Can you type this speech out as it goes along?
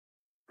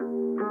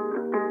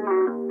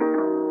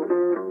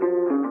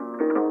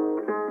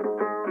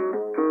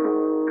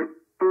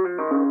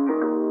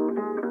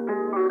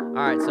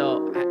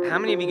How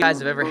many of you guys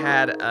have ever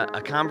had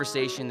a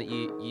conversation that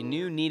you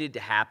knew needed to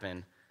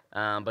happen,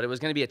 but it was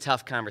going to be a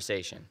tough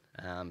conversation?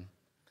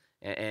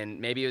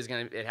 And maybe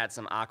it had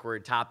some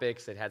awkward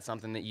topics. It had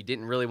something that you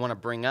didn't really want to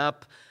bring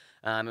up.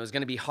 It was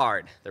going to be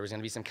hard. There was going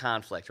to be some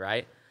conflict,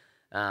 right?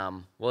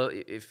 Well,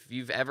 if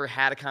you've ever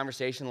had a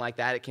conversation like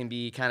that, it can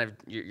be kind of,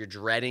 you're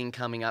dreading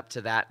coming up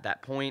to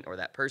that point or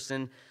that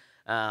person.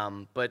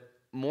 But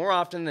more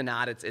often than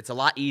not, it's a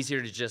lot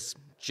easier to just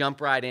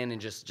jump right in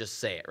and just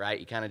say it, right?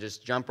 You kind of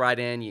just jump right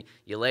in,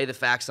 you lay the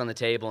facts on the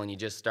table, and you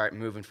just start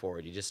moving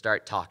forward. You just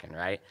start talking,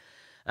 right?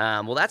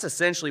 Well, that's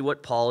essentially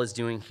what Paul is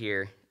doing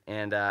here,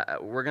 and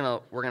we're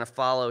gonna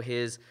follow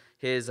his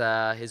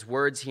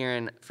words here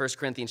in 1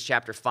 Corinthians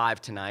chapter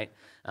 5 tonight.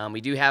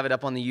 We do have it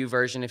up on the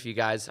YouVersion if you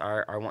guys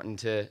are wanting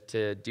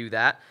to do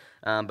that.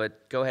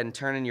 But go ahead and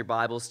turn in your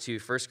Bibles to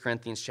 1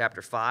 Corinthians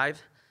chapter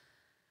 5.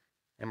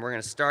 And we're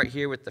going to start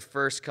here with the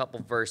first couple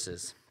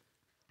verses.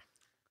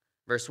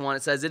 Verse 1,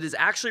 it says, "It is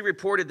actually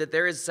reported that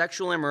there is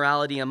sexual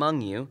immorality among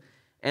you,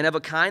 and of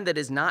a kind that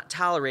is not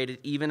tolerated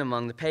even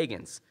among the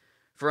pagans.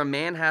 For a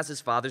man has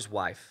his father's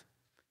wife,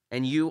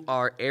 and you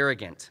are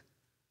arrogant.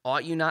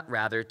 Ought you not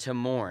rather to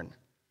mourn?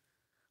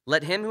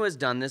 Let him who has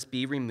done this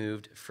be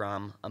removed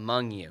from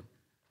among you."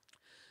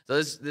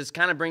 So this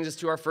kind of brings us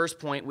to our first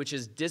point, which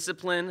is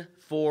discipline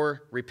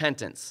for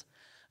repentance.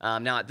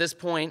 Now, at this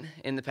point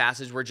in the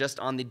passage, we're just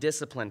on the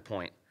discipline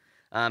point.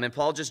 And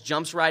Paul just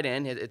jumps right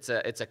in. It's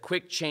a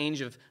quick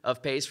change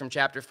of pace from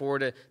chapter 4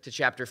 to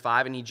chapter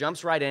 5, and he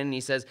jumps right in and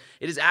he says,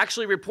 "It is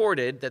actually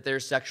reported that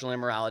there's sexual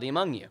immorality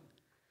among you."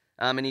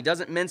 And he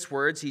doesn't mince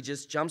words. He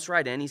just jumps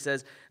right in. He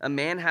says, a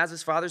man has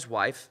his father's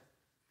wife,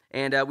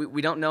 and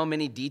we don't know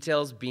many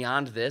details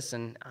beyond this,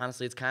 and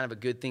honestly, it's kind of a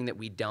good thing that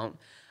we don't.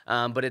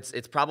 But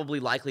it's probably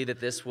likely that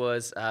this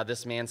was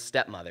this man's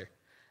stepmother.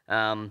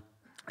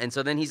 And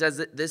so then he says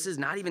that this is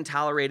not even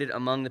tolerated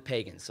among the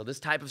pagans. So this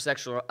type of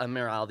sexual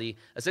immorality,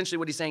 essentially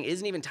what he's saying,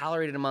 isn't even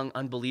tolerated among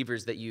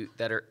unbelievers that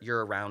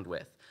you're around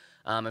with.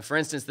 And for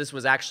instance, this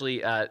was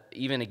actually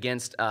even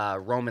against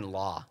Roman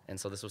law. And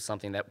so this was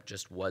something that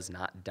just was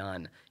not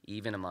done,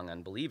 even among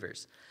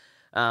unbelievers.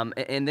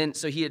 And then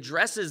so he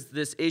addresses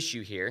this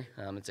issue here.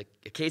 It's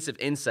a case of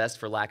incest,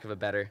 for lack of a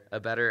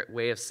better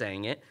way of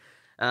saying it.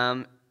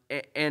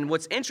 And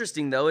what's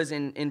interesting, though, is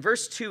in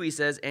verse 2, he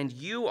says, "And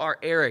you are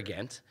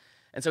arrogant."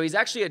 And so he's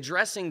actually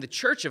addressing the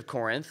church of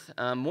Corinth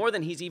more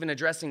than he's even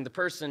addressing the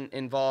person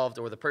involved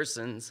or the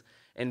persons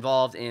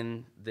involved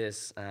in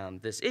this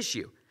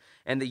issue.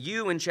 And the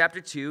 "you" in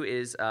chapter 2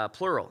 is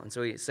plural. And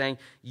so he's saying,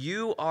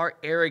 "You are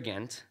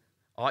arrogant.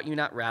 Ought you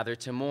not rather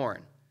to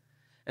mourn?"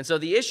 And so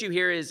the issue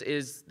here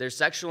is there's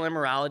sexual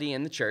immorality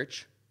in the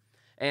church.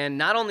 And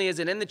not only is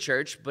it in the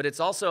church, but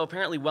it's also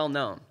apparently well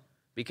known.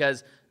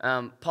 Because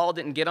Paul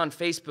didn't get on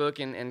Facebook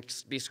and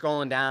be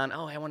scrolling down,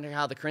 "Oh, I wonder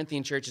how the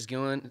Corinthian church is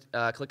going.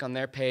 Click on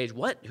their page.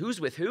 What? Who's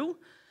with who?"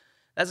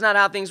 That's not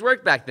how things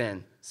worked back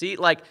then. See,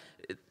 like,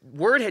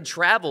 word had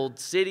traveled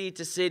city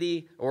to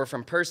city or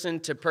from person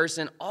to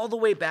person all the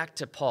way back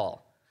to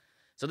Paul.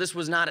 So this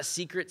was not a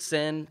secret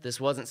sin. This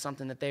wasn't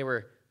something that they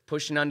were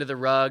pushing under the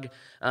rug.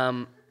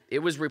 It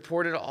was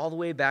reported all the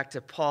way back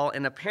to Paul,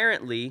 and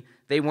apparently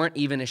they weren't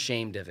even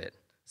ashamed of it.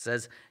 It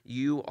says,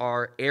 "You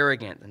are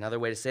arrogant." Another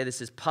way to say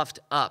this is puffed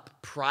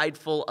up,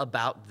 prideful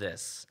about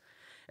this.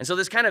 And so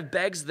this kind of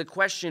begs the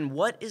question,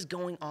 what is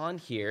going on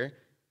here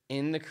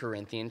in the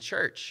Corinthian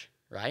church,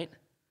 right?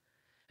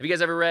 Have you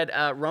guys ever read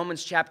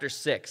Romans chapter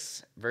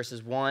 6,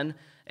 verses 1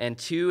 and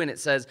 2? And it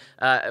says,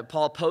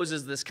 Paul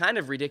poses this kind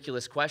of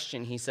ridiculous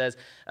question. He says,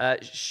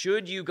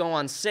 "Should you go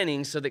on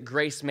sinning so that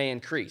grace may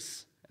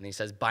increase?" And he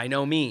says, "By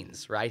no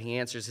means," right? He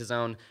answers his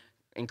own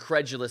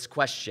incredulous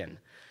question.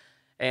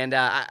 And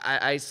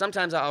I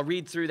sometimes I'll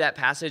read through that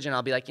passage and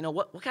I'll be like,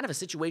 what kind of a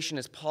situation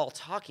is Paul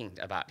talking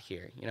about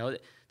here?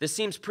 This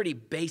seems pretty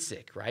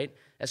basic, right?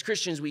 As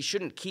Christians, we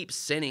shouldn't keep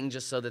sinning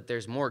just so that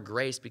there's more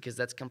grace, because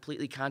that's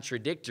completely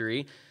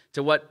contradictory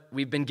to what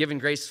we've been given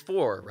grace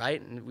for,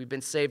 right? And we've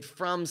been saved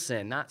from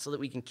sin, not so that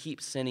we can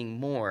keep sinning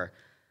more.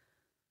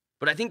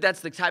 But I think that's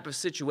the type of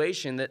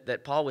situation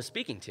that Paul was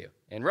speaking to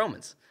in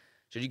Romans.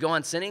 Should you go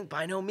on sinning?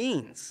 By no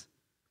means.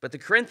 But the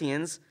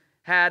Corinthians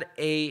had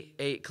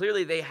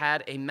clearly they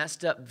had a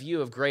messed up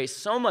view of grace,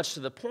 so much to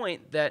the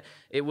point that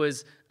it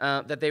was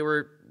that they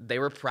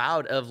were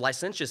proud of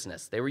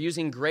licentiousness. They were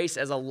using grace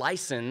as a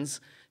license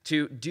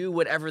to do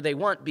whatever they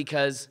want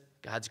because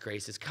God's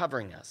grace is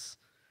covering us.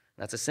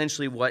 That's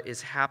essentially what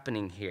is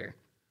happening here.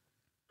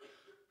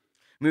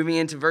 Moving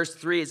into verse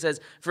 3, it says,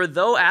 "For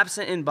though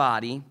absent in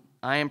body,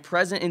 I am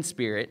present in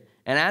spirit,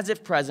 and as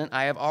if present,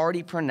 I have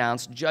already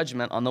pronounced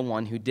judgment on the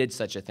one who did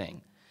such a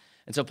thing."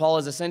 And so Paul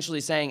is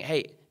essentially saying,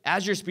 hey,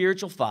 as your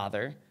spiritual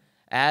father,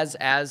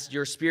 as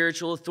your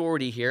spiritual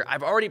authority here,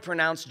 I've already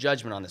pronounced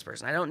judgment on this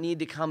person. I don't need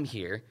to come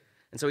here.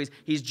 And so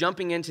he's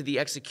jumping into the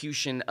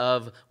execution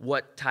of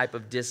what type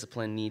of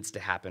discipline needs to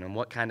happen and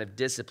what kind of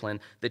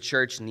discipline the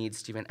church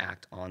needs to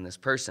enact on this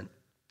person.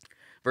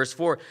 Verse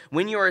 4,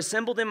 "When you are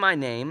assembled in my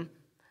name,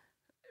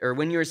 or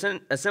when you are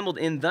assembled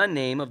in the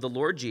name of the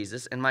Lord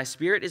Jesus, and my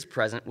spirit is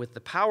present with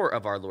the power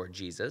of our Lord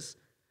Jesus,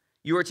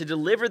 you are to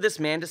deliver this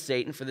man to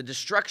Satan for the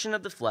destruction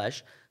of the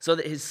flesh, so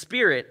that his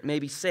spirit may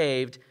be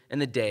saved in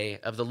the day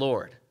of the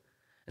Lord.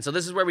 And so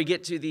this is where we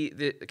get to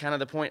the kind of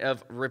the point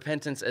of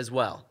repentance as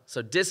well.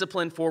 So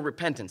discipline for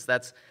repentance.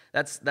 That's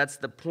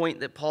the point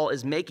that Paul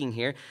is making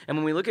here. And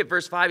when we look at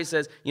verse 5, he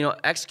says,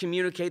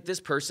 excommunicate this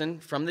person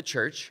from the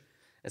church.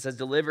 It says,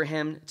 deliver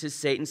him to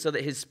Satan so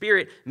that his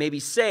spirit may be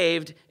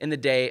saved in the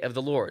day of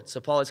the Lord. So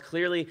Paul is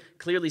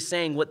clearly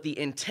saying what the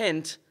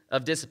intent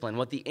of discipline,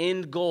 what the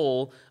end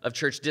goal of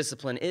church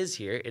discipline is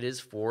here. It is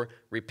for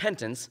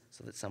repentance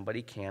so that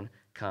somebody can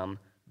come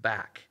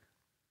back.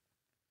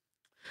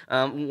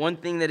 One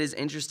thing that is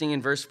interesting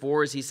in verse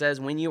 4 is he says,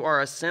 when you are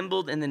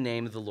assembled in the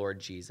name of the Lord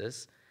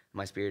Jesus,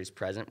 my spirit is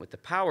present with the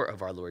power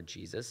of our Lord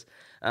Jesus.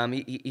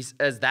 He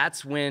says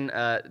that's when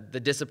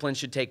the discipline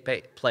should take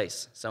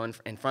place, so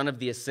in front of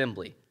the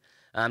assembly.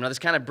 Now this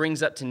kind of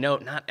brings up to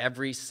note, not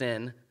every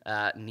sin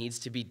needs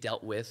to be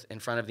dealt with in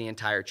front of the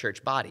entire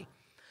church body.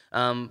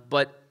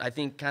 But I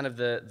think kind of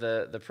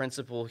the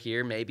principle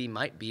here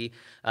might be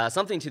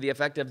something to the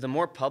effect of the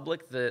more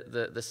public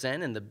the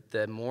sin and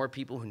the more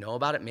people who know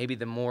about it, maybe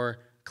the more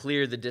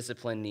clear the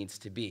discipline needs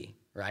to be,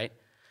 right?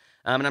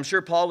 And I'm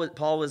sure Paul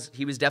was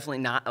definitely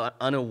not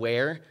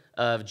unaware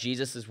of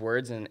Jesus'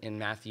 words in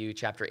Matthew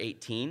chapter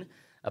 18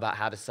 about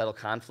how to settle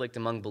conflict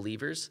among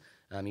believers.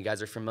 You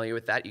guys are familiar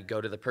with that. You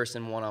go to the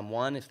person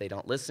one-on-one. If they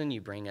don't listen,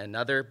 you bring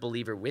another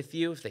believer with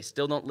you. If they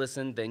still don't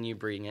listen, then you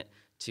bring it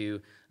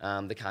to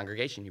the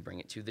congregation. You bring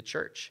it to the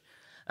church.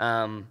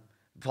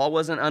 Paul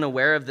wasn't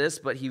unaware of this,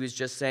 but he was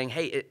just saying,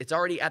 hey, it's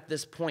already at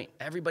this point.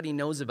 Everybody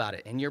knows about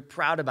it, and you're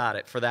proud about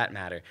it for that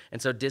matter.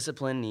 And so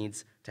discipline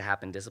needs to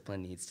happen.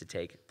 Discipline needs to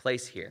take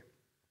place here.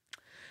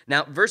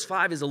 Now, verse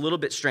 5 is a little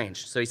bit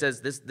strange. So he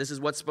says this is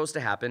what's supposed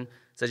to happen. It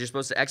says you're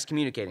supposed to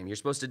excommunicate him. You're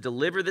supposed to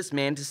deliver this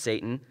man to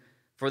Satan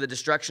for the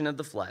destruction of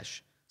the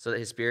flesh, so that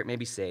his spirit may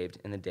be saved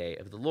in the day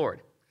of the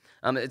Lord.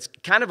 It's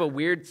kind of a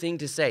weird thing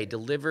to say,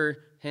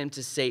 deliver him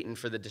to Satan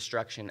for the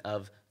destruction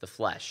of the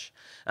flesh.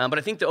 But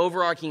I think the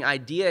overarching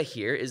idea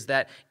here is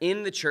that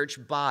in the church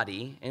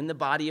body, in the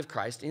body of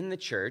Christ, in the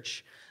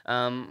church,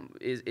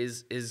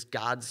 is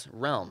God's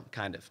realm,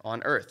 kind of,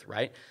 on earth,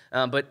 right?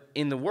 But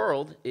in the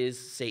world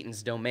is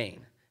Satan's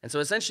domain. And so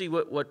essentially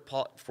what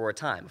Paul, for a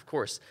time, of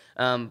course,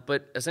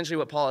 but essentially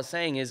what Paul is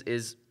saying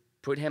is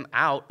put him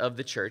out of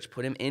the church,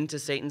 put him into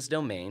Satan's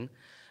domain,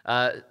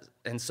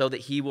 and so that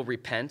he will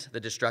repent the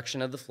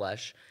destruction of the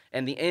flesh,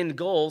 and the end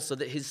goal so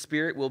that his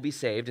spirit will be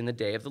saved in the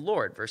day of the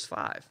Lord, verse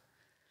 5.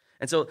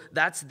 And so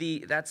that's the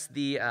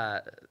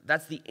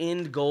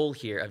end goal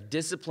here of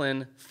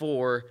discipline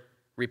for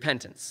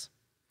repentance.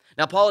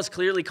 Now, Paul is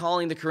clearly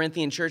calling the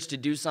Corinthian church to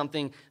do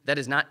something that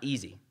is not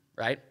easy,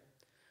 right?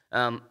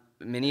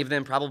 Many of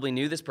them probably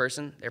knew this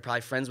person. They're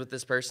probably friends with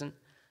this person.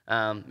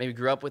 Maybe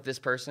grew up with this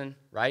person,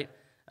 right?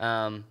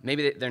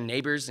 Maybe they're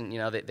neighbors and,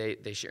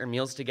 they share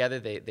meals together.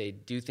 They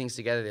do things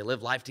together. They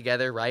live life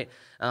together, right?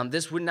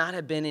 This would not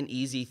have been an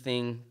easy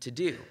thing to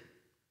do.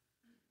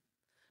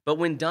 But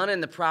when done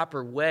in the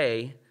proper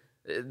way,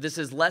 this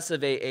is less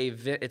of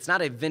it's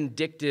not a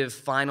vindictive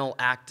final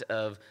act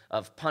of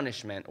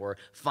punishment or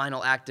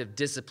final act of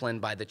discipline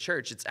by the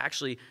church.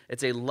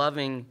 It's a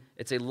loving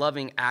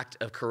act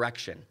of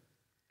correction.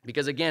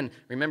 Because again,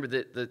 remember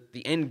that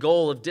the end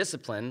goal of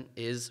discipline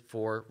is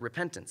for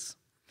repentance.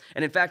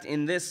 And in fact,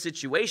 in this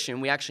situation,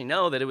 we actually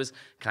know that it was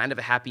kind of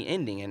a happy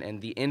ending, and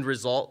the end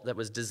result that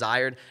was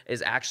desired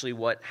is actually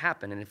what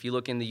happened. And if you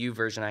look in the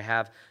YouVersion, I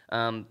have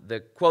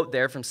the quote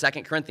there from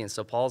 2 Corinthians,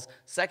 so Paul's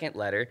second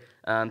letter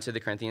to the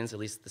Corinthians, at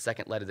least the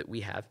second letter that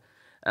we have.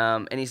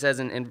 And he says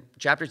in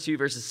chapter 2,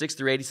 verses 6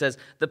 through 8, he says,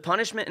 "The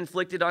punishment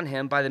inflicted on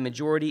him by the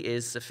majority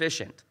is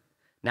sufficient.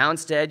 Now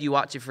instead you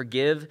ought to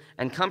forgive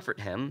and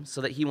comfort him,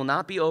 so that he will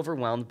not be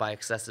overwhelmed by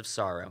excessive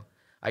sorrow.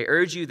 I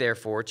urge you,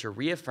 therefore, to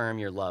reaffirm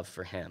your love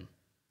for him."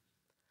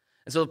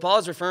 And so Paul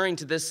is referring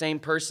to this same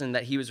person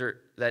that he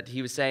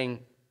was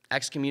saying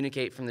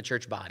excommunicate from the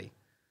church body.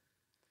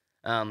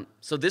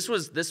 So this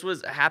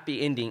was a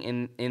happy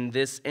ending in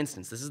this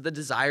instance. This is the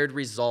desired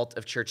result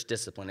of church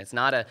discipline. It's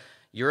not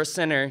you're a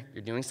sinner,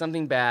 you're doing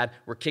something bad,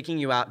 we're kicking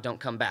you out, don't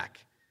come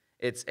back.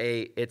 This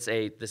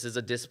is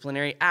a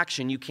disciplinary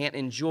action. You can't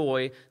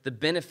enjoy the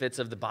benefits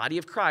of the body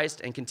of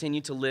Christ and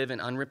continue to live in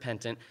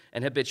unrepentant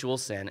and habitual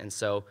sin. And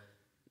so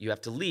you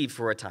have to leave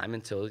for a time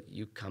until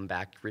you come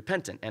back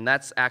repentant. And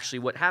that's actually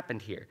what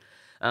happened here.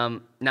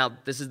 Now,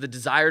 this is the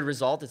desired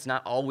result. It's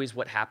not always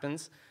what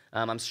happens.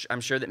 I'm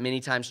sure that many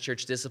times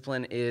church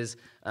discipline is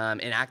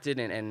enacted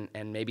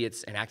and maybe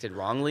it's enacted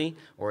wrongly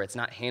or it's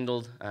not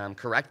handled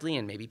correctly,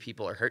 and maybe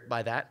people are hurt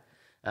by that.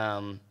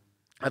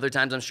 Other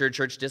times I'm sure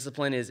church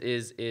discipline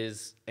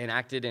is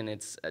enacted and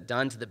it's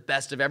done to the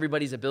best of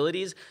everybody's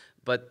abilities,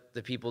 but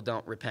the people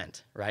don't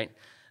repent, right?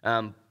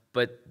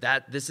 But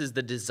this is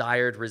the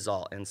desired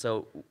result. And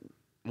so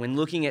when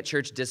looking at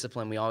church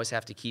discipline, we always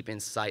have to keep in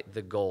sight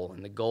the goal.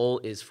 And the goal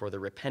is for the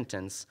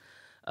repentance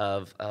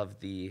of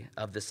the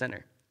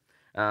sinner.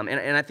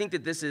 And I think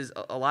that this is,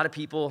 a lot of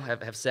people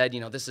have said,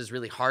 this is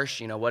really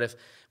harsh. What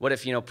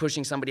if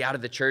pushing somebody out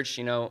of the church,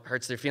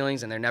 hurts their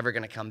feelings and they're never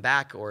going to come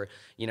back, or,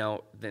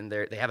 then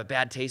they have a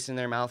bad taste in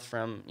their mouth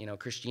from,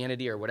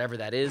 Christianity or whatever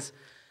that is.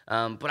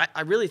 But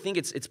I really think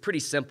it's pretty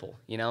simple,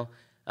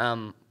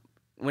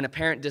 when a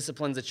parent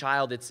disciplines a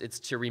child, it's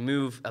to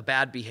remove a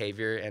bad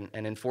behavior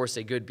and enforce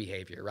a good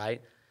behavior,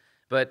 right?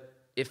 But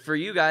if for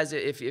you guys,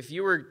 if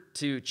you were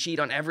to cheat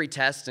on every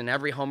test and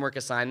every homework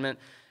assignment,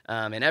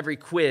 and every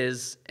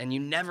quiz, and you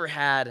never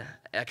had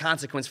a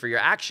consequence for your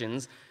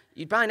actions,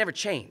 you'd probably never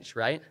change,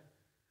 right?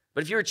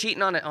 But if you were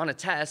cheating on a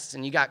test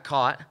and you got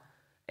caught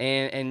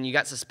and you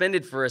got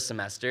suspended for a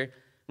semester,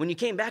 when you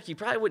came back, you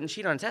probably wouldn't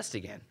cheat on a test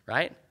again,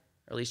 right?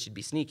 Or at least you'd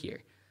be sneakier.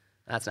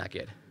 That's not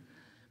good.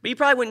 But you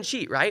probably wouldn't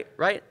cheat, right?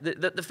 Right?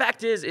 The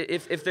fact is,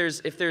 if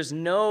there's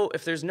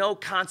no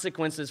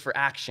consequences for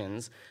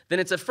actions, then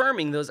it's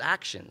affirming those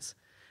actions.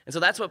 And so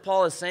that's what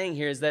Paul is saying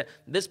here, is that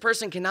this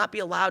person cannot be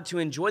allowed to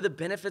enjoy the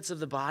benefits of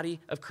the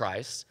body of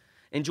Christ,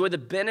 enjoy the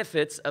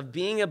benefits of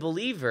being a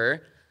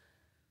believer,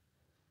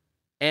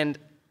 and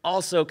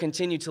also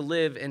continue to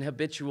live in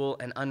habitual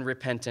and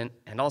unrepentant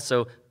and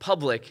also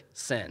public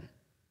sin.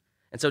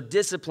 And so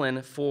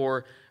discipline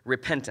for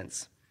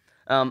repentance.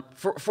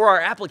 For our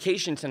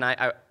application tonight,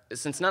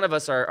 since none of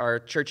us are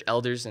church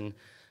elders, and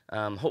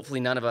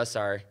hopefully none of us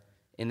are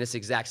in this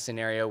exact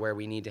scenario where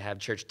we need to have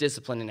church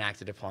discipline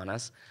enacted upon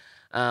us,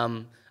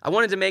 I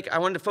wanted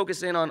to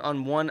focus in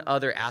on one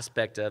other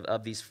aspect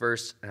of these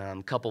first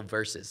couple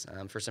verses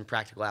for some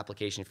practical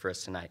application for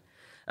us tonight.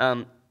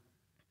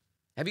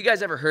 Have you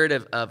guys ever heard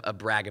of a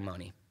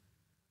bragamony?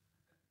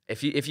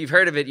 If you've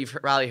heard of it, you've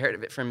probably heard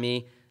of it from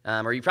me,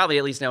 or you probably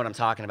at least know what I'm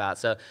talking about.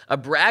 So a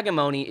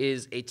bragamony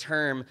is a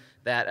term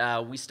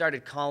that we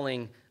started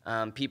calling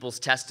people's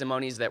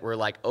testimonies that were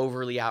like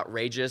overly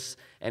outrageous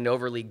and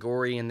overly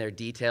gory in their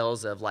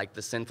details of like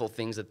the sinful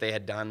things that they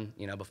had done,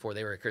 before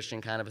they were a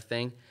Christian, kind of a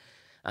thing.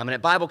 And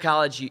at Bible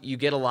college, you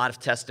get a lot of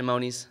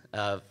testimonies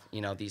of,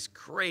 these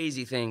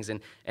crazy things.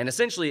 And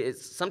essentially,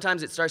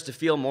 sometimes it starts to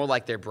feel more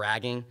like they're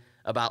bragging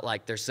about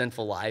like their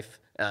sinful life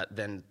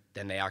than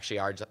they actually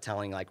are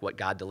telling like what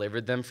God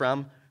delivered them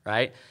from,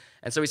 right?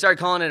 And so we started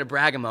calling it a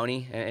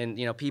bragamony,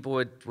 and people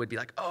would be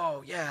like,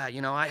 oh, yeah,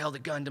 I held a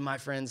gun to my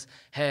friend's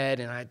head,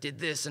 and I did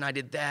this, and I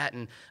did that,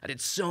 and I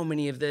did so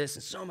many of this,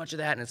 and so much of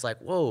that, and it's like,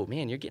 whoa,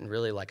 man, you're getting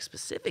really, like,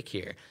 specific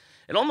here.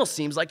 It almost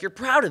seems like you're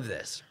proud of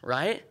this,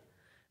 right?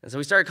 And so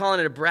we started calling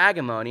it a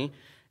bragamony,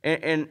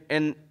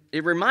 and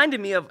it reminded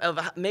me of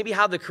maybe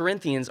how the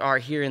Corinthians are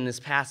here in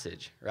this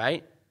passage,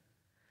 right?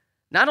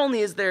 Not only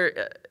is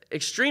there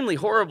extremely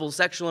horrible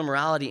sexual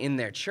immorality in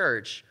their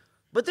church,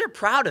 but they're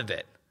proud of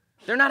it.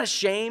 They're not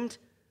ashamed.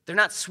 They're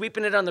not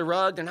sweeping it on the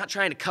rug. They're not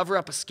trying to cover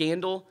up a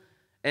scandal.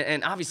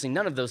 And obviously,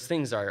 none of those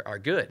things are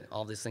good.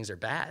 All these things are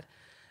bad.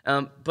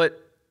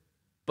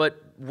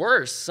 But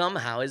worse,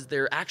 somehow, is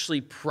they're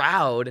actually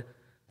proud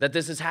that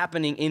this is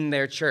happening in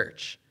their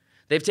church.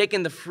 They've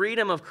taken the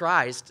freedom of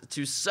Christ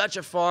to such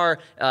a far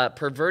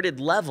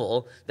perverted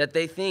level that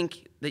they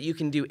think that you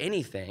can do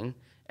anything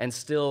and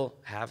still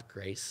have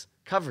grace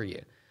cover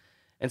you.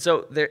 And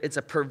so it's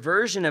a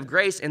perversion of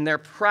grace, and they're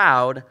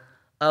proud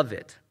of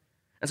it.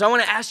 And so I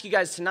want to ask you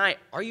guys tonight,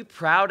 are you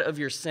proud of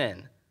your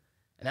sin?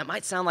 And that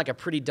might sound like a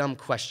pretty dumb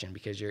question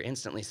because you're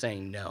instantly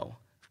saying no.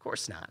 Of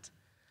course not.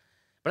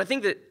 But I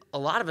think that a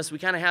lot of us, we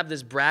kind of have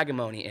this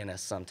bragamony in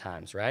us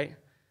sometimes, right?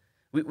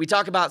 We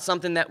talk about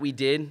something that we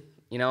did,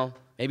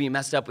 maybe you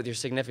messed up with your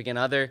significant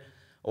other,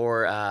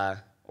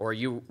 or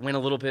you went a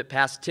little bit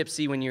past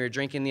tipsy when you were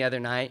drinking the other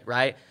night,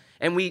 right?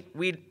 And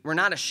we're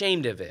not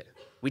ashamed of it.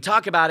 We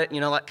talk about it,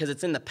 because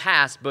it's in the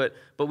past, but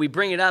we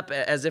bring it up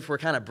as if we're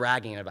kind of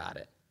bragging about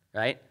it.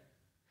 Right?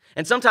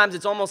 And sometimes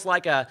it's almost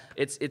like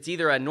it's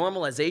either a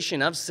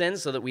normalization of sin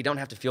so that we don't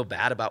have to feel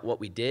bad about what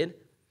we did.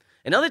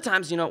 And other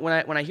times,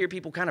 when I hear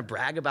people kind of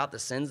brag about the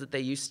sins that they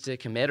used to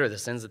commit or the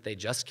sins that they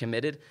just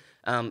committed,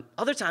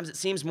 other times it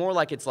seems more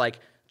like it's like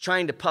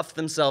trying to puff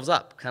themselves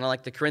up, kind of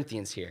like the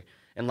Corinthians here,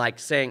 and like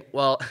saying,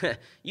 well,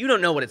 you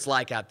don't know what it's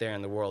like out there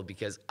in the world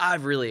because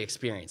I've really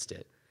experienced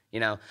it.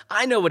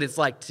 I know what it's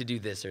like to do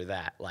this or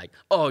that. Like,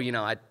 oh,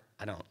 I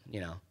don't,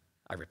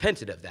 I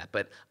repented of that,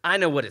 but I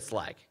know what it's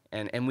like.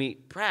 And we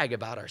brag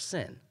about our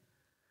sin.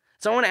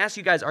 So I want to ask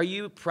you guys, are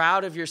you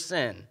proud of your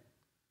sin?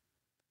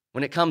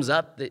 When it comes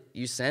up that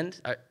you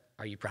sinned,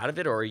 are you proud of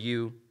it? Or are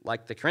you,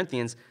 like the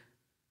Corinthians,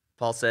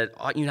 Paul said,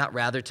 ought you not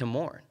rather to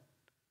mourn?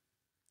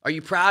 Are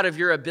you proud of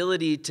your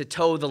ability to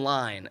toe the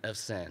line of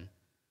sin?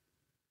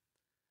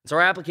 So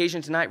our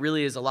application tonight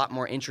really is a lot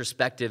more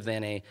introspective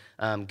than a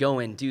go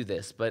and do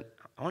this. But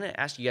I want to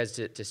ask you guys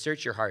to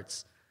search your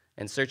hearts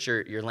and search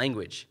your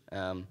language.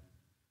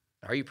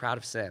 Are you proud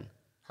of sin?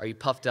 Are you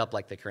puffed up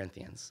like the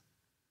Corinthians?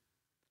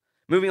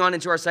 Moving on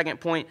into our second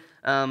point,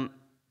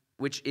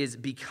 which is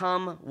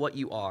become what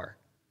you are.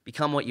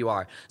 Become what you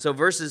are. So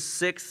verses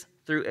 6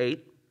 through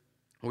 8,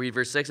 we'll read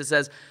verse 6. It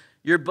says,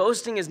 your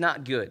boasting is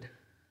not good.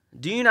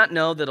 Do you not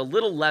know that a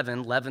little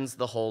leaven leavens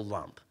the whole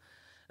lump?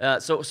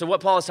 So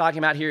what Paul is talking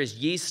about here is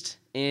yeast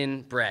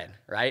in bread,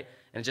 right?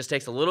 and it just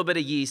takes a little bit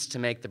of yeast to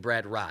make the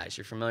bread rise.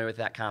 You're familiar with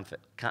that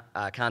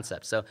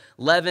concept. So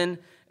leaven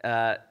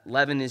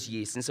is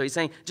yeast. And so he's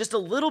saying just a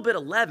little bit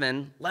of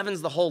leaven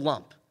leavens the whole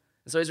lump.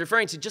 And so he's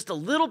referring to just a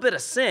little bit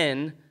of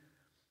sin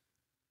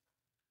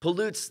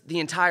pollutes the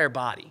entire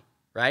body,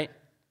 right?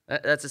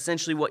 That's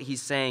essentially what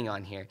he's saying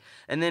on here.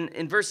 And then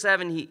in verse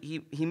 7,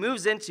 he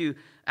moves into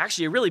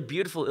actually a really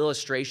beautiful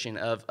illustration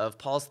of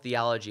Paul's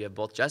theology of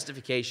both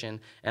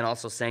justification and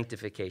also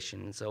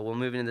sanctification. And so we'll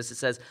move into this. It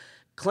says,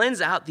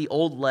 "Cleanse out the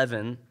old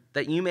leaven,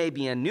 that you may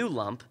be a new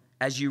lump,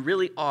 as you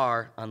really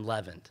are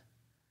unleavened."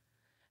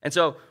 And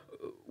so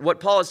what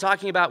Paul is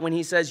talking about when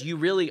he says you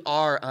really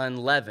are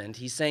unleavened,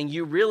 he's saying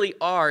you really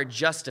are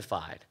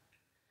justified.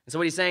 And so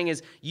what he's saying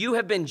is you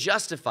have been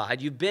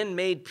justified, you've been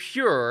made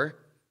pure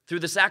through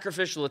the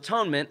sacrificial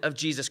atonement of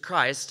Jesus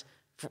Christ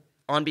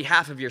on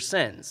behalf of your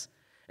sins.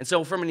 And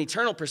so from an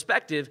eternal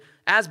perspective,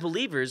 as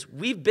believers,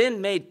 we've been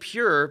made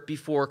pure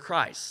before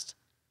Christ.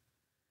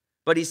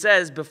 But he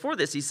says, before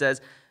this, he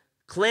says,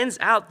 "Cleanse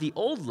out the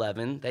old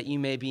leaven, that you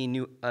may be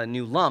a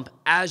new lump,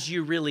 as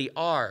you really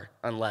are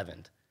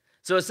unleavened."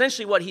 So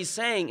essentially what he's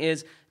saying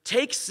is,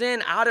 take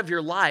sin out of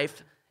your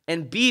life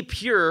and be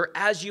pure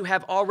as you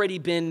have already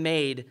been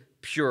made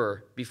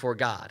pure before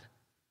God.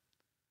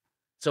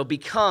 So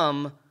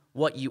become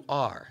what you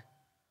are.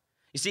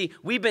 You see,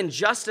 we've been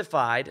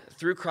justified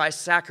through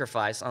Christ's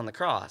sacrifice on the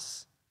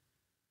cross.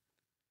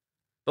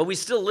 But we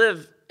still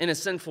live in a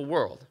sinful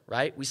world,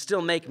 right? We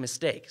still make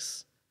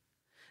mistakes.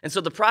 And so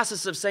the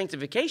process of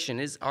sanctification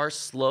is our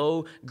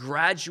slow,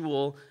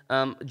 gradual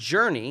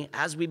journey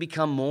as we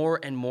become more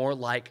and more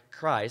like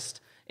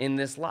Christ in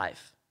this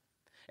life.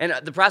 And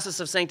the process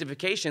of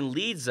sanctification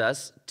leads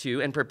us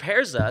to and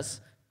prepares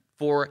us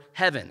for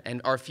heaven and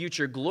our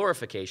future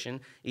glorification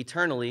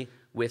eternally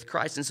with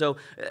Christ. And so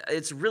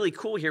it's really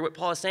cool here what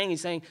Paul is saying. He's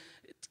saying,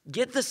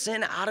 get the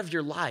sin out of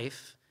your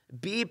life,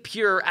 be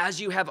pure as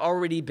you have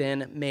already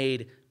been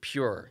made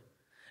pure.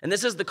 And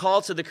this is the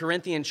call to the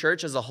Corinthian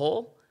church as a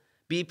whole.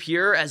 Be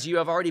pure as you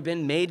have already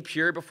been made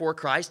pure before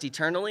Christ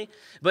eternally.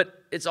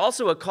 But it's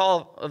also a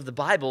call of the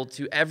Bible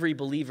to every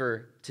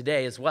believer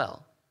today as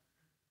well.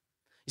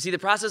 You see, the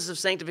process of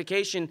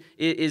sanctification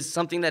is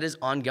something that is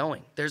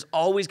ongoing. There's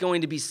always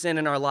going to be sin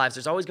in our lives.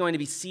 There's always going to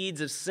be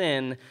seeds of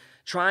sin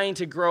trying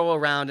to grow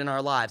around in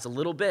our lives. A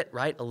little bit,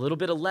 right? A little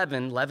bit of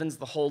leaven leavens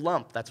the whole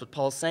lump. That's what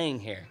Paul's saying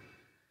here.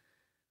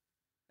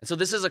 And so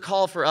this is a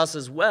call for us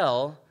as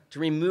well to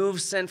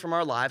remove sin from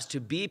our lives, to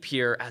be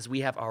pure as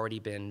we have already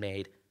been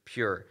made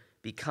pure.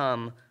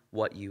 Become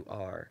what you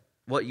are,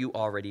 what you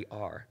already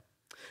are.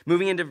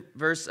 Moving into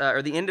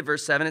the end of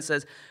verse 7, it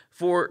says,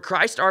 "For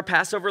Christ our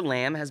Passover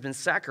lamb has been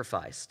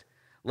sacrificed.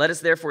 Let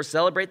us therefore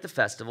celebrate the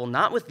festival,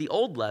 not with the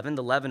old leaven,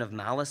 the leaven of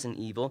malice and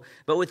evil,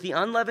 but with the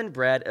unleavened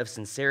bread of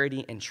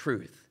sincerity and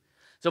truth."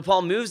 So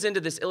Paul moves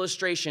into this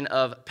illustration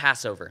of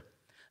Passover.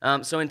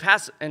 So in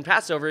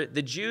Passover,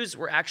 the Jews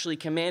were actually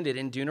commanded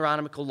in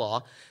Deuteronomical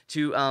law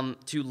to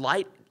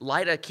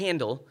light a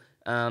candle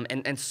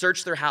and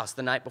search their house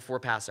the night before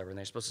Passover. And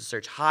they're supposed to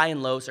search high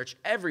and low, search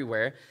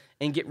everywhere,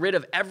 and get rid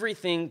of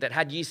everything that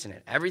had yeast in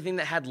it, everything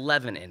that had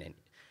leaven in it.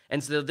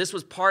 And so this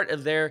was part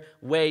of their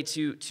way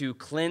to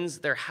cleanse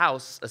their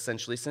house,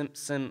 essentially,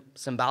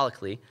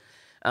 symbolically,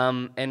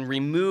 and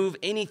remove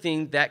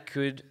anything that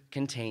could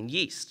contain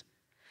yeast.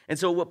 And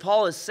so what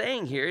Paul is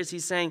saying here is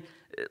he's saying,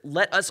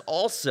 let us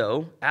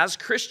also, as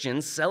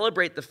Christians,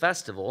 celebrate the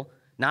festival,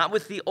 not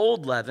with the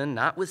old leaven,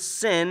 not with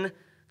sin,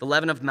 the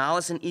leaven of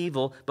malice and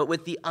evil, but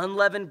with the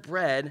unleavened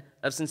bread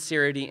of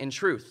sincerity and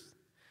truth.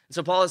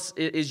 So Paul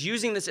is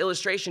using this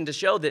illustration to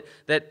show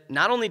that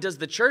not only does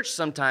the church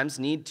sometimes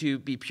need to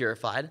be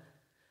purified,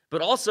 but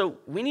also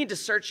we need to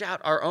search out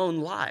our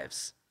own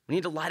lives. We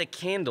need to light a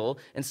candle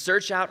and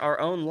search out our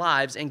own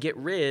lives and get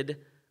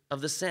rid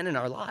of the sin in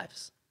our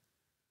lives.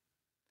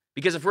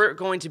 Because if we're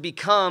going to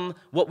become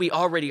what we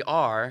already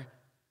are,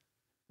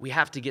 we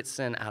have to get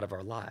sin out of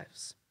our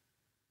lives.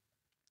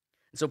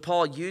 And so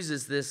Paul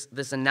uses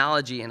this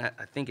analogy, and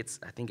I think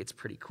it's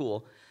pretty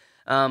cool.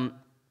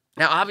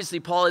 Now, obviously,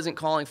 Paul isn't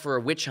calling for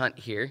a witch hunt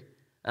here,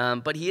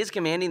 but he is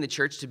commanding the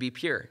church to be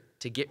pure,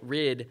 to get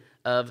rid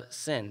of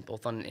sin,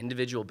 both on an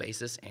individual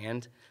basis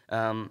and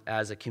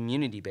as a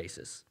community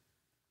basis.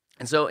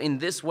 And so in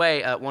this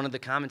way, one of the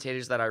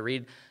commentators that I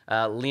read,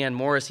 Leon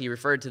Morris, he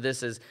referred to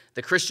this as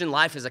the Christian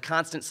life is a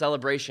constant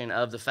celebration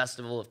of the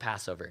festival of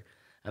Passover.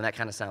 And that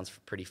kind of sounds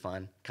pretty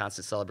fun,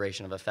 constant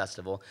celebration of a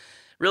festival.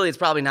 Really, it's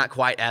probably not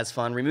quite as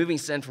fun. Removing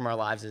sin from our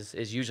lives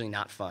is usually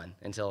not fun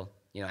until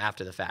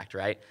after the fact,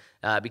 right?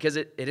 Because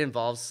it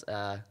involves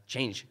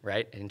change,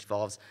 right? It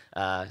involves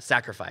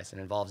sacrifice. It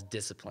involves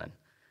discipline.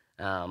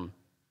 How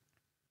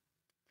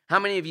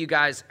many of you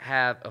guys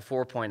have a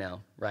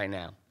 4.0 right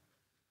now?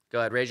 Go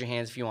ahead, raise your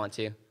hands if you want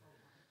to.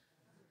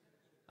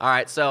 All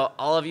right, so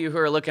all of you who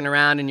are looking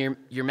around and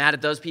you're mad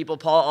at those people,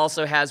 Paul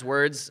also has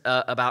words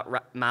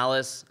about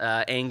malice,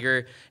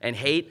 anger, and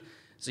hate.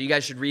 So you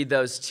guys should read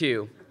those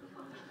too.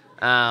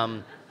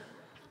 But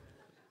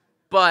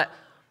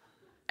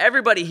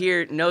everybody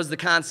here knows the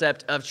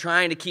concept of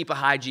trying to keep a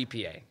high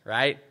GPA,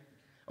 right?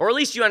 Or at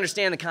least you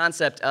understand the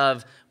concept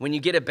of when you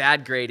get a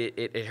bad grade,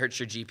 it hurts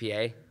your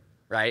GPA,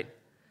 right?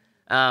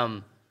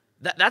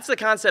 That's the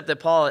concept that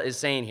Paul is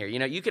saying here.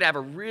 You could have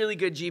a really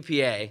good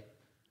GPA,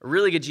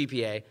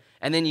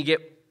 and then you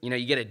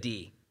get a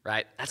D,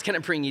 right? That's going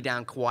to bring you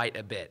down quite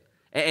a bit.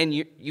 And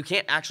you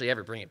can't actually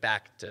ever bring it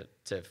back to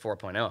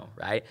 4.0,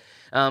 right?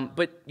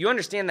 But you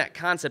understand that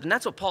concept, and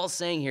that's what Paul's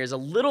saying here is a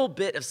little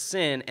bit of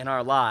sin in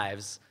our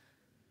lives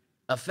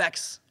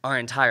affects our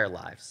entire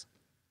lives.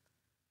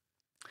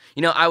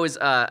 I'm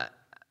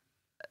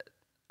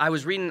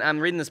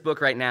reading this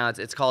book right now.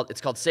 It's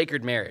called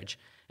Sacred Marriage.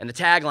 And the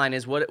tagline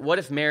is, what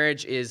if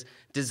marriage is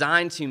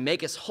designed to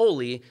make us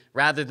holy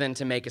rather than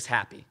to make us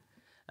happy?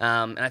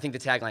 And I think the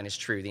tagline is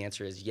true. The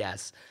answer is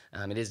yes.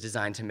 It is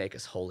designed to make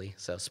us holy.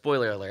 So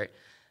spoiler alert,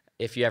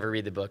 if you ever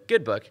read the book,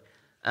 good book.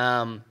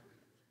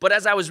 But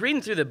as I was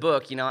reading through the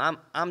book,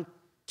 I'm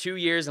 2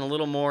 years and a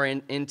little more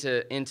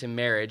into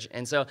marriage.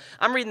 And so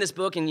I'm reading this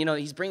book, and,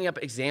 he's bringing up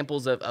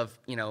examples of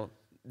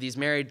these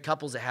married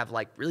couples that have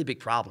like really big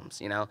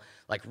problems,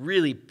 like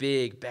really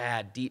big,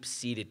 bad,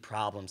 deep-seated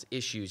problems,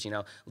 issues,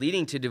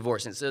 leading to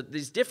divorce. And so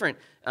these different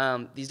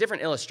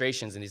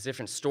illustrations and these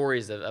different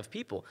stories of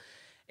people.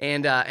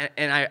 And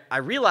I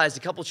realized a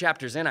couple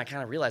chapters in, I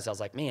kind of realized, I was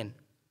like, man,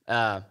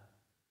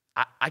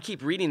 I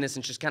keep reading this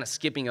and just kind of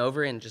skipping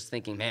over and just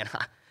thinking, man,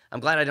 I'm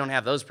glad I don't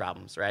have those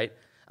problems, right?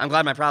 I'm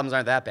glad my problems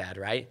aren't that bad,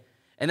 right?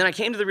 And then I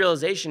came to the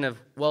realization of,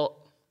 well,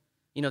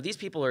 these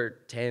people are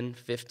 10,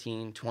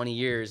 15, 20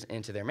 years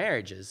into their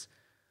marriages.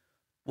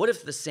 What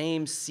if the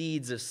same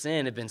seeds of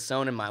sin have been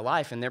sown in my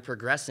life and they're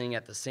progressing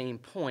at the same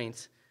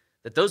point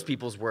that those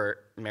people's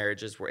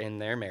marriages were in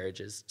their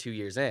marriages 2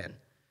 years in,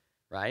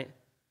 right?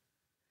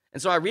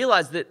 And so I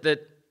realized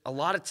that a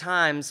lot of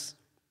times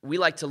we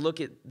like to look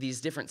at these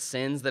different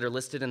sins that are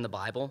listed in the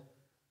Bible,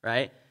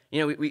 right?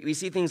 We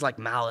see things like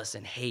malice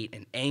and hate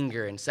and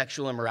anger and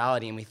sexual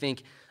immorality, and we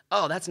think,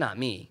 oh, that's not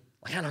me.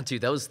 Like, I don't do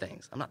those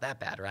things. I'm not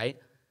that bad, right?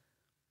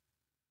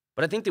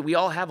 But I think that we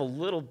all have a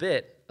little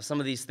bit of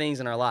some of these things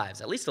in our lives,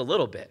 at least a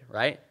little bit,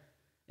 right?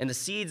 And the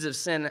seeds of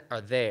sin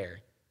are there,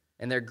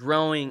 and they're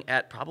growing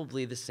at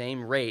probably the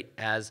same rate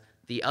as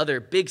the other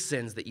big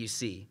sins that you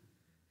see.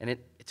 And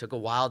it took a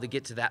while to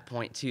get to that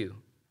point too.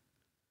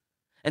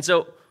 And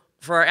so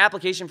for our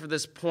application for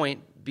this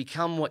point,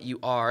 become what you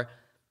are,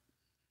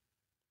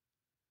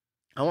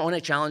 I want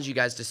to challenge you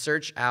guys to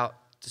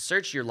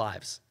search your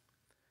lives.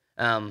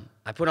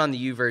 I put on the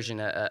U version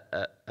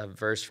a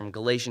verse from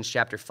Galatians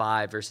chapter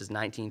 5, verses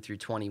 19 through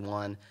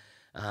 21.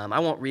 I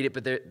won't read it,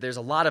 but there's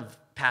a lot of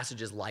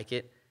passages like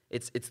it.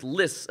 It's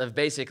lists of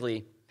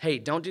basically, hey,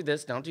 don't do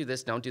this, don't do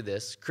this, don't do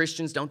this.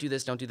 Christians, don't do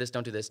this, don't do this,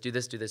 don't do this, do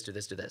this, do this, do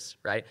this, do this,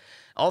 right?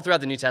 All throughout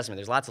the New Testament,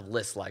 there's lots of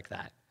lists like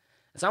that.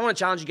 And so I want to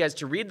challenge you guys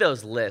to read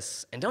those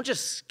lists, and don't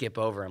just skip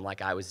over them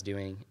like I was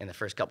doing in the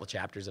first couple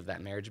chapters of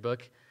that marriage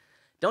book.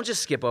 Don't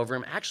just skip over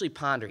them. Actually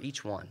ponder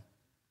each one.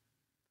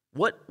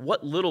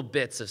 What little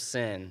bits of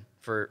sin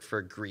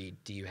for greed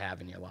do you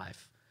have in your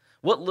life?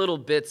 What little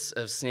bits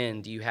of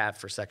sin do you have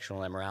for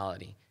sexual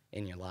immorality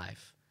in your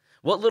life?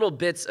 What little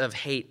bits of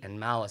hate and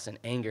malice and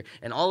anger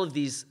and all of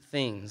these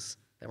things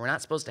that we're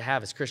not supposed to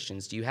have as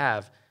Christians do you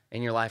have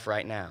in your life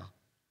right now?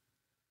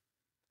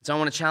 So I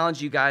want to challenge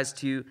you guys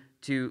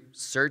to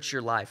search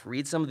your life.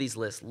 Read some of these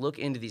lists. Look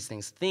into these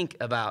things. Think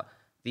about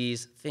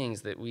these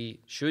things that we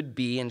should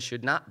be and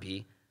should not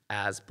be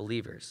as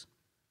believers.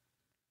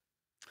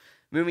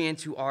 Moving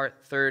into our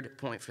third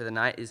point for the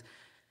night is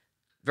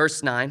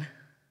verse 9,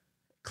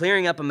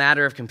 clearing up a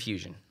matter of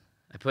confusion.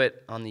 I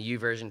put on the U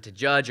version to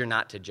judge or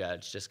not to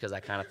judge, just because I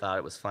kind of thought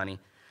it was funny.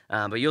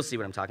 But you'll see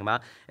what I'm talking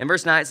about. In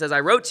verse 9, it says, I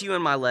wrote to you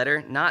in my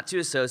letter not to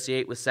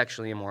associate with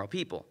sexually immoral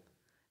people.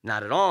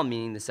 Not at all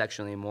meaning the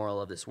sexually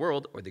immoral of this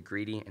world or the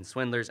greedy and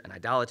swindlers and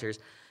idolaters.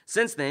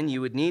 Since then,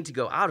 you would need to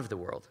go out of the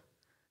world.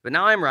 But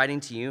now I am writing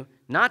to you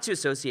not to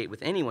associate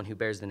with anyone who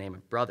bears the name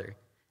of brother,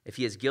 if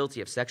he is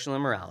guilty of sexual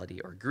immorality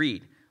or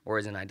greed, or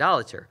is an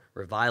idolater,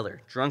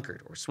 reviler,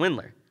 drunkard, or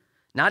swindler,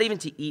 not even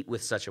to eat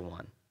with such a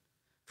one.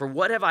 For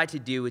what have I to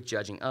do with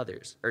judging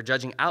others, or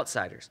judging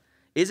outsiders?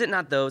 Is it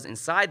not those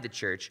inside the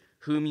church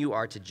whom you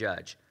are to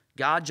judge?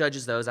 God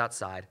judges those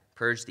outside.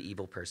 Purge the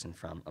evil person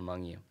from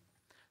among you.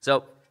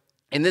 So,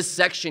 in this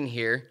section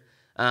here,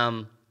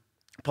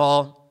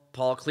 Paul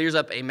clears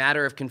up a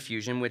matter of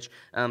confusion, which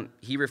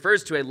he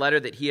refers to a letter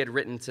that he had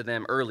written to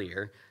them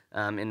earlier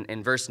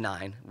in verse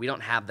 9. We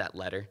don't have that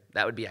letter.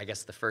 That would be, I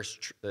guess,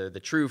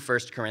 the true 1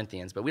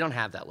 Corinthians, but we don't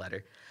have that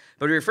letter.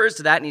 But he refers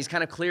to that, and he's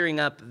kind of clearing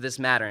up this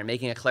matter and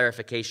making a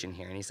clarification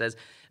here. And he says,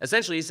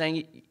 essentially, he's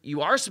saying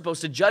you are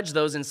supposed to judge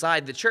those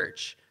inside the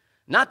church,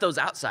 not those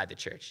outside the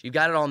church. You've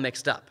got it all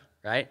mixed up,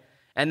 right?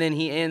 And then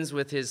he ends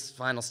with his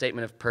final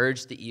statement of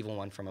purge the evil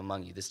one from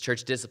among you. This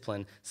church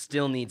discipline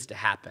still needs to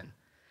happen.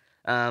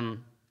 And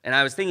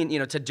I was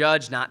thinking, to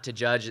judge, not to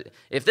judge.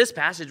 If this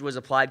passage was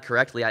applied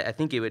correctly, I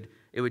think it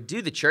would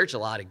do the church a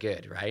lot of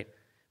good, right?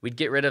 We'd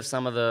get rid of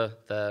some of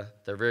the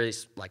really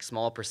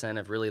small percent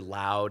of really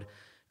loud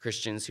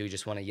Christians who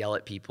just want to yell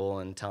at people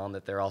and tell them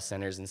that they're all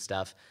sinners and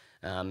stuff,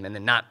 and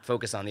then not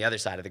focus on the other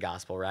side of the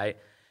gospel, right?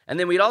 And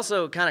then we'd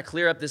also kind of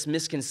clear up this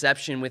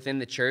misconception within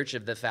the church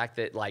of the fact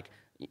that, like,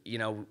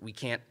 we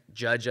can't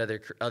judge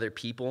other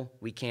people.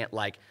 We can't,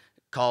 like,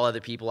 call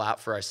other people out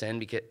for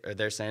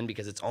their sin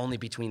because it's only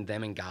between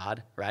them and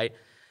God, right?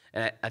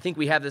 And I think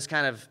we have this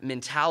kind of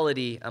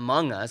mentality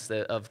among us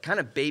of kind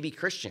of baby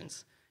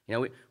Christians.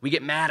 We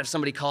get mad if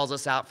somebody calls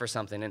us out for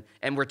something,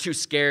 and we're too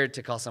scared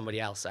to call somebody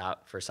else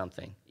out for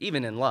something,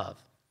 even in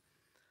love.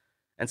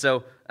 And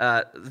so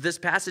this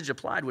passage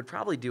applied would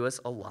probably do us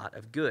a lot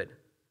of good.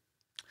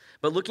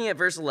 But looking at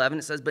verse 11,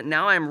 it says, "But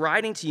now I am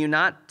writing to you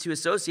not to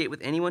associate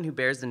with anyone who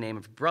bears the name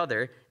of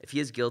brother if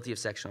he is guilty of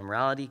sexual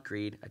immorality,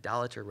 greed,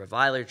 idolater,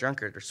 reviler,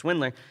 drunkard, or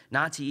swindler,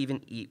 not to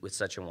even eat with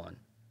such a one."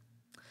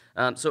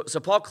 So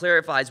Paul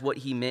clarifies what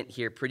he meant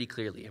here pretty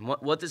clearly. And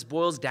what this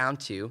boils down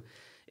to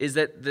is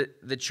that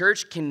the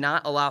church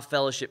cannot allow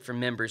fellowship for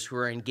members who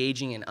are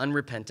engaging in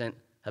unrepentant,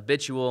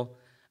 habitual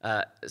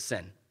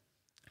sin.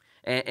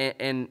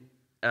 And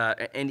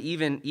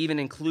even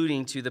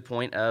including to the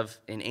point of,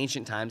 in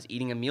ancient times,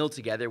 eating a meal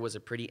together was a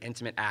pretty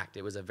intimate act.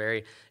 It was a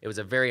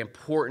very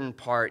important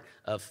part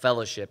of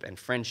fellowship and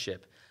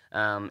friendship.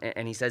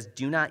 And he says,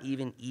 "Do not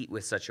even eat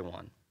with such a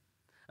one."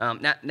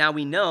 Now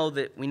we know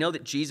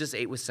that Jesus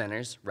ate with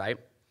sinners, right?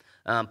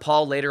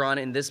 Paul later on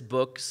in this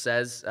book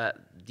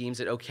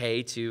deems it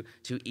okay to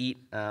eat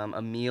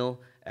a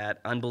meal at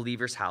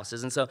unbelievers'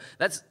 houses, and so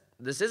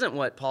this isn't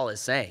what Paul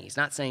is saying. He's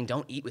not saying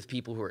don't eat with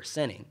people who are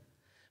sinning.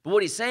 But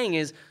what he's saying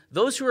is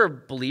those who are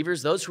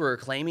believers, those who are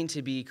claiming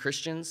to be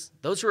Christians,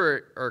 those who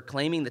are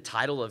claiming the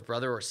title of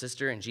brother or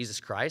sister in Jesus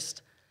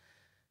Christ,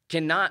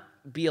 cannot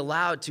be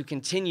allowed to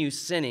continue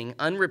sinning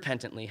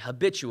unrepentantly,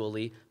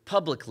 habitually,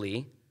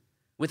 publicly,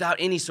 without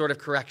any sort of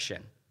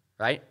correction,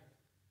 right?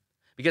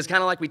 Because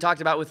kind of like we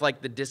talked about with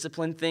like the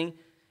discipline thing,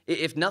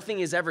 if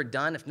nothing is ever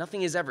done, if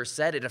nothing is ever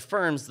said, it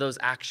affirms those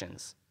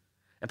actions.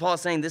 And Paul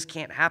is saying this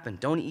can't happen.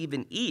 Don't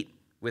even eat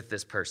with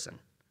this person.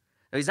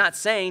 Now, he's not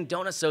saying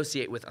don't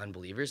associate with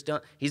unbelievers.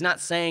 He's not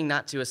saying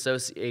not to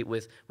associate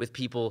with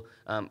people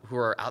who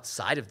are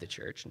outside of the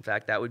church. In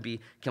fact, that would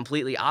be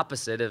completely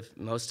opposite of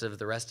most of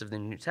the rest of the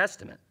New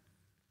Testament.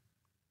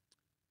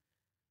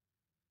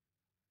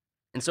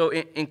 And so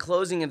in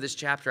closing of this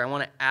chapter, I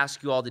want to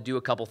ask you all to do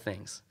a couple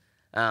things.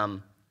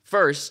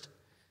 First,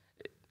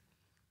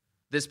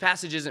 this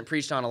passage isn't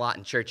preached on a lot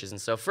in churches. And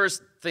so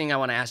first thing I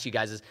want to ask you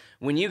guys is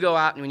when you go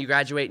out and when you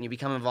graduate and you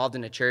become involved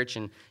in a church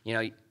and,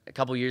 a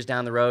couple years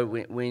down the road,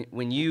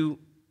 when you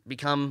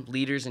become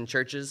leaders in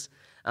churches,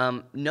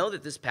 know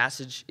that this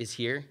passage is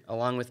here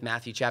along with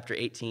Matthew chapter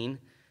 18,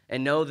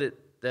 and know that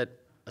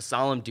a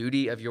solemn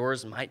duty of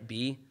yours might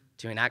be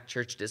to enact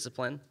church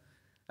discipline.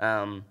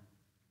 And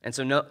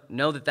so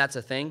know that that's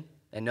a thing,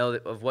 and know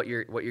of what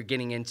you're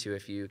getting into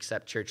if you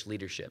accept church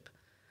leadership.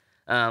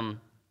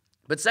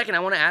 But second, I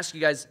want to ask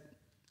you guys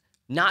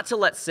not to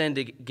let sin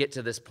get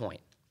to this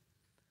point.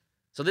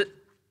 So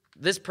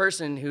this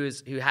person who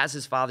has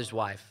his father's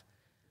wife,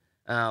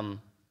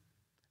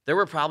 there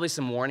were probably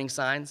some warning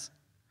signs,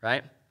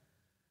 right?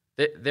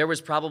 There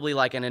was probably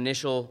like an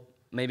initial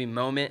maybe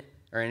moment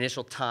or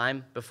initial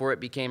time before it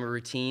became a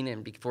routine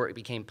and before it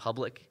became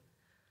public.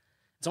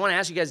 So I want to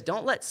ask you guys,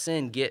 don't let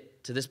sin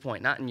get to this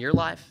point, not in your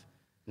life,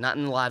 not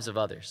in the lives of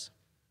others.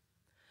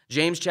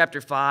 James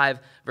chapter 5,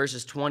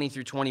 verses 20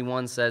 through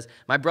 21 says,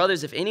 "My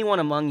brothers, if anyone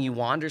among you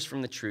wanders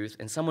from the truth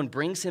and someone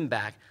brings him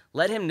back,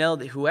 let him know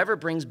that whoever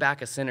brings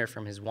back a sinner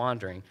from his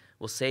wandering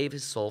will save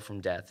his soul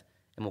from death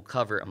and will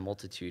cover a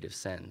multitude of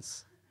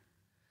sins."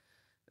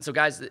 And so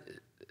guys,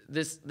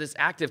 this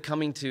act of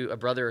coming to a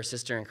brother or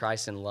sister in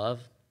Christ in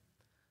love,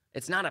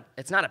 it's not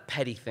a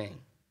petty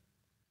thing.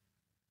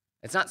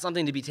 It's not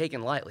something to be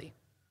taken lightly.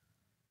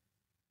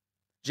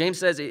 James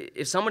says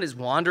if someone is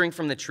wandering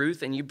from the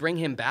truth and you bring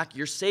him back,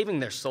 you're saving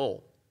their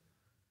soul.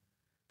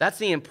 That's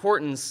the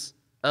importance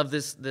of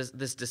this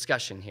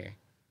discussion here.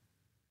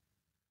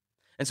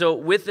 And so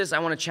with this, I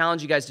want to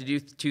challenge you guys to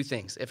do two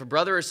things. If a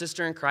brother or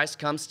sister in Christ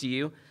comes to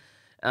you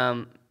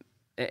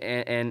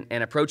and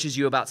approaches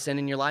you about sin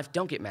in your life,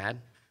 don't get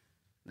mad.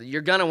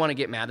 You're going to want to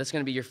get mad. That's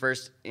going to be your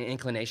first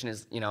inclination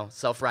is,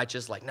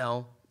 self-righteous, like,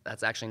 no,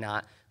 that's actually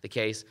not the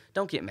case.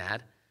 Don't get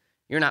mad.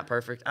 You're not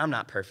perfect. I'm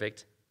not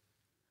perfect.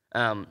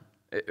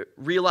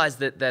 Realize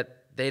that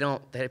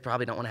they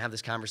probably don't want to have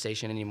this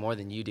conversation any more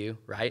than you do,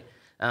 right?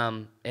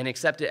 And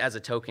accept it as a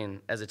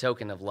token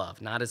of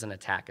love, not as an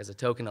attack, as a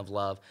token of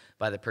love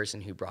by the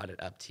person who brought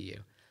it up to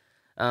you.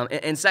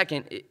 And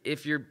second,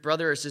 if your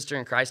brother or sister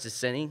in Christ is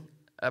sinning,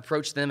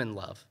 approach them in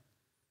love.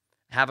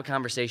 Have a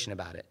conversation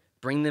about it.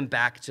 Bring them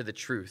back to the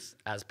truth,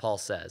 as Paul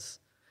says.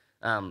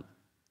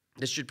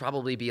 This should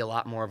probably be a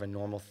lot more of a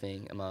normal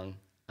thing among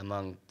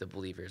the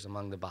believers,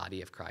 among the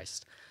body of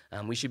Christ.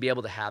 We should be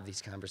able to have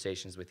these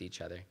conversations with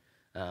each other.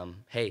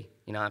 Hey,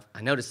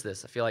 I noticed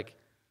this. I feel like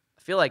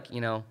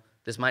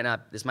this might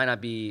not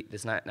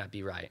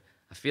be right.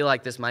 I feel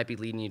like this might be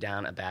leading you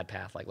down a bad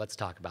path. Like, let's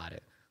talk about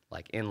it,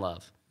 like in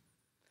love.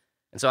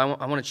 And so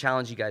I want to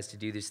challenge you guys to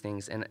do these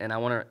things. And I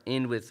want to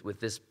end with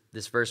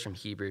this verse from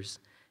Hebrews.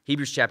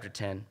 Hebrews chapter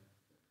 10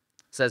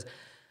 says,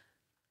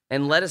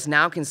 And let us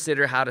now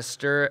consider how to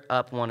stir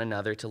up one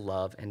another to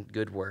love and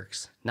good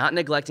works, not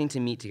neglecting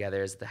to meet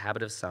together as the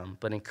habit of some,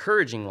 but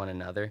encouraging one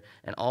another,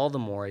 and all the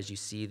more as you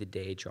see the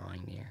day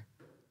drawing near.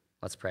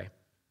 Let's pray.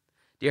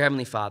 Dear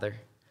Heavenly Father,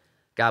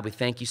 God, we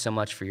thank you so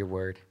much for your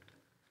word.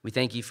 We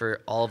thank you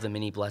for all of the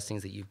many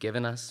blessings that you've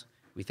given us.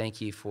 We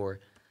thank you for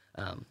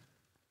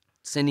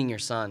sending your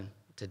Son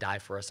to die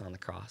for us on the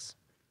cross.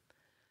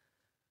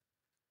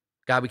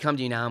 God, we come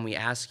to you now and we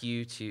ask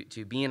you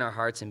to be in our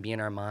hearts and be in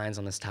our minds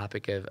on this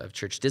topic of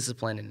church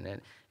discipline.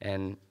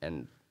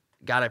 And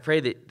God, I pray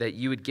that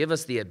you would give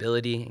us the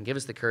ability and give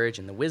us the courage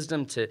and the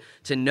wisdom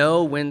to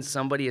know when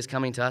somebody is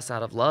coming to us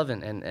out of love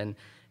and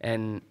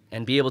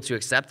be able to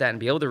accept that and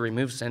be able to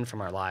remove sin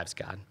from our lives,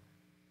 God.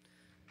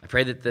 I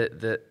pray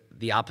that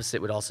the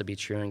opposite would also be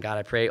true. And God,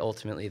 I pray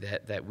ultimately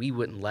that we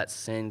wouldn't let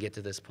sin get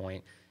to this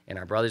point in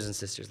our brothers and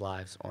sisters'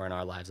 lives or in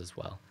our lives as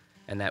well.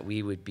 And that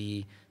we would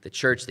be the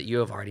church that you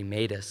have already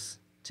made us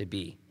to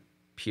be,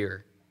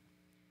 pure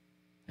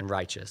and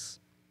righteous.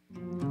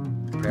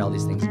 I pray all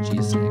these things in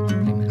Jesus' name.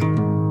 Amen.